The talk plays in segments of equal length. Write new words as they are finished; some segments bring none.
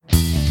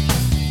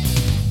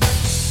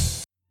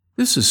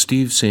This is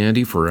Steve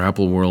Sandy for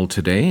Apple World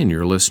Today, and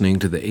you're listening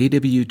to the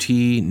AWT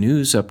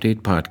News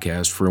Update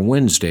podcast for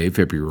Wednesday,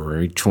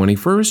 February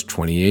 21st,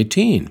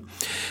 2018.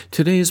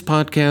 Today's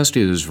podcast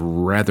is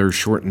rather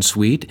short and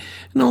sweet,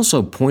 and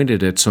also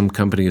pointed at some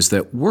companies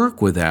that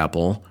work with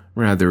Apple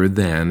rather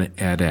than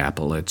at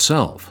Apple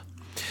itself.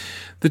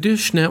 The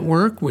Dish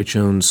Network, which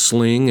owns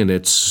Sling and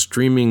its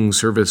streaming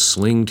service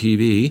Sling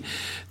TV,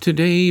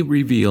 today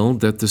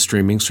revealed that the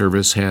streaming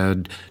service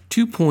had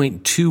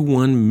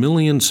 2.21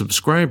 million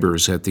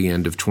subscribers at the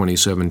end of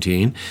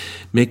 2017,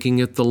 making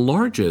it the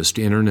largest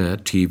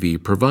internet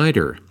TV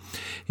provider.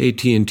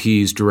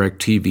 AT&T's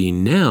DirecTV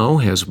Now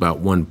has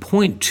about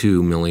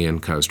 1.2 million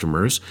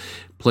customers.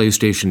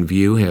 PlayStation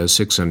Vue has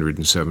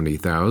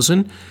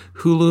 670,000,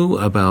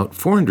 Hulu about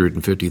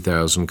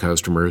 450,000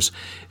 customers,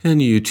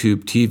 and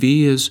YouTube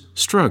TV is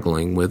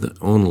struggling with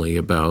only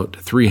about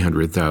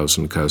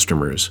 300,000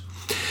 customers.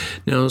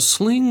 Now,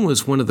 Sling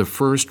was one of the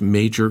first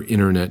major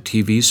internet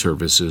TV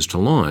services to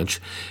launch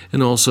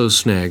and also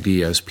snagged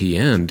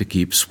ESPN to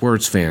keep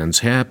sports fans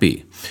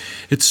happy.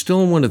 It's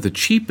still one of the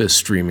cheapest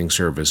streaming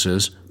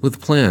services,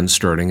 with plans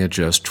starting at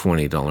just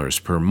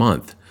 $20 per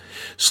month.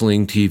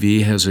 Sling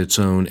TV has its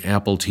own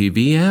Apple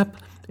TV app,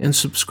 and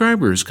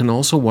subscribers can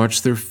also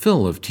watch their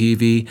fill of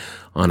TV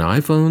on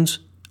iPhones,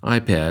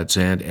 iPads,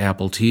 and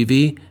Apple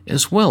TV,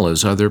 as well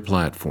as other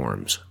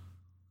platforms.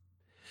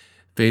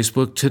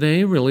 Facebook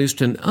today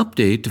released an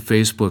update to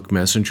Facebook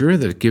Messenger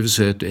that gives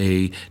it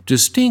a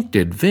distinct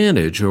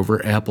advantage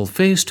over Apple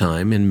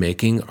FaceTime in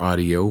making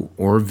audio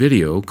or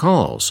video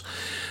calls.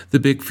 The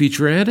big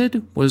feature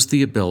added was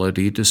the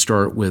ability to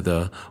start with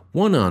a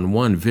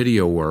one-on-one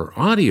video or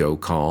audio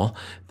call,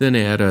 then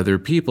add other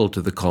people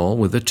to the call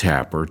with a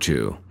tap or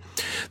two.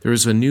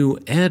 There's a new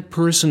Add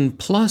Person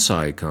Plus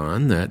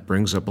icon that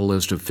brings up a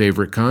list of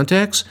favorite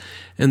contacts,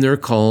 and they're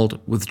called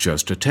with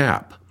just a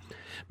tap.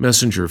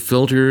 Messenger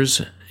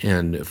filters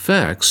and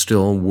effects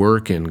still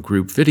work in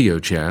group video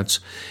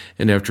chats,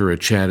 and after a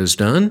chat is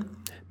done,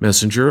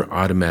 Messenger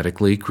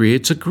automatically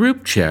creates a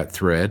group chat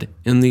thread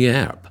in the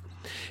app.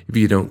 If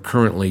you don't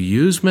currently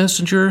use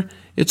Messenger,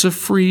 it's a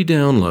free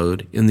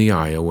download in the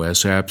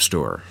iOS App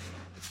Store.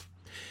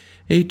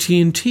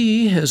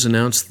 AT&T has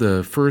announced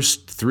the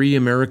first 3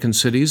 American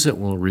cities that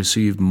will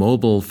receive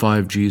mobile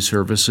 5G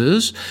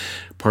services,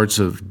 parts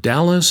of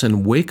Dallas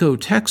and Waco,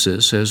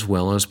 Texas, as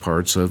well as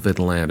parts of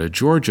Atlanta,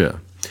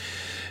 Georgia.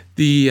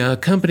 The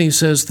company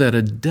says that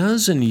a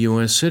dozen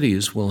U.S.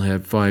 cities will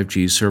have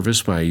 5G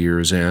service by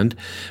year's end,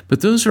 but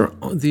those are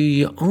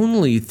the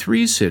only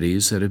 3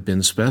 cities that have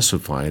been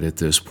specified at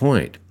this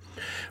point.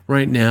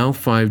 Right now,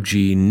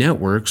 5G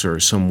networks are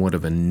somewhat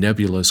of a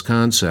nebulous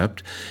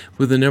concept,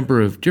 with a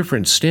number of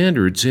different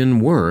standards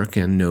in work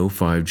and no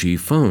 5G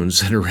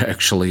phones that are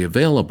actually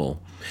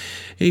available.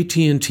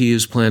 AT&T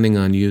is planning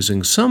on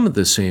using some of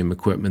the same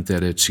equipment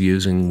that it's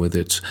using with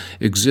its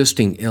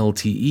existing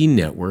LTE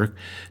network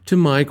to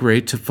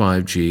migrate to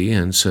 5G,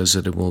 and says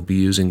that it will be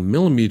using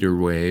millimeter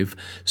wave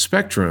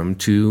spectrum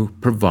to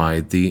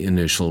provide the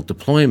initial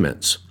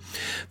deployments.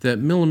 That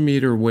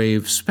millimeter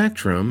wave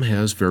spectrum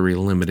has very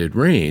limited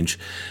range,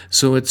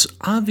 so it's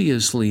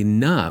obviously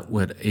not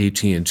what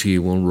AT&T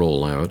will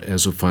roll out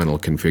as a final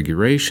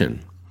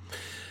configuration.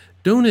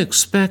 Don't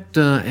expect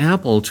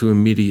Apple to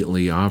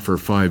immediately offer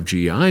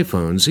 5G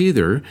iPhones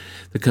either.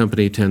 The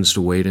company tends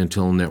to wait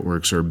until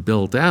networks are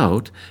built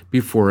out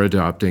before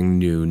adopting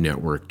new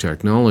network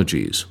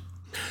technologies.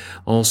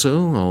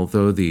 Also,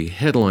 although the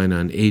headline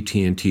on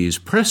AT&T's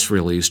press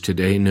release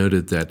today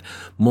noted that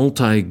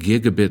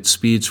multi-gigabit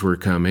speeds were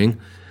coming,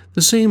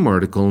 the same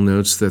article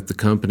notes that the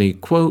company,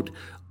 quote,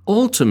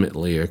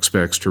 ultimately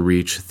expects to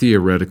reach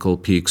theoretical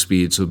peak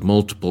speeds of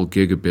multiple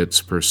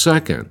gigabits per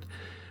second,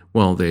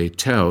 while they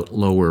tout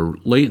lower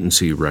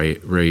latency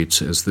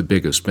rates as the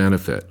biggest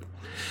benefit.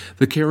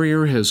 The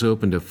carrier has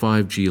opened a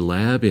 5G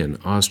lab in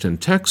Austin,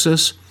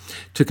 Texas,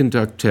 to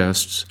conduct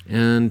tests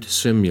and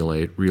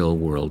simulate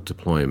real-world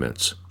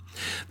deployments.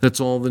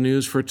 That's all the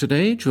news for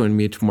today. Join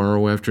me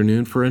tomorrow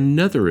afternoon for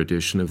another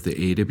edition of the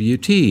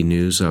AWT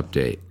News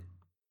Update.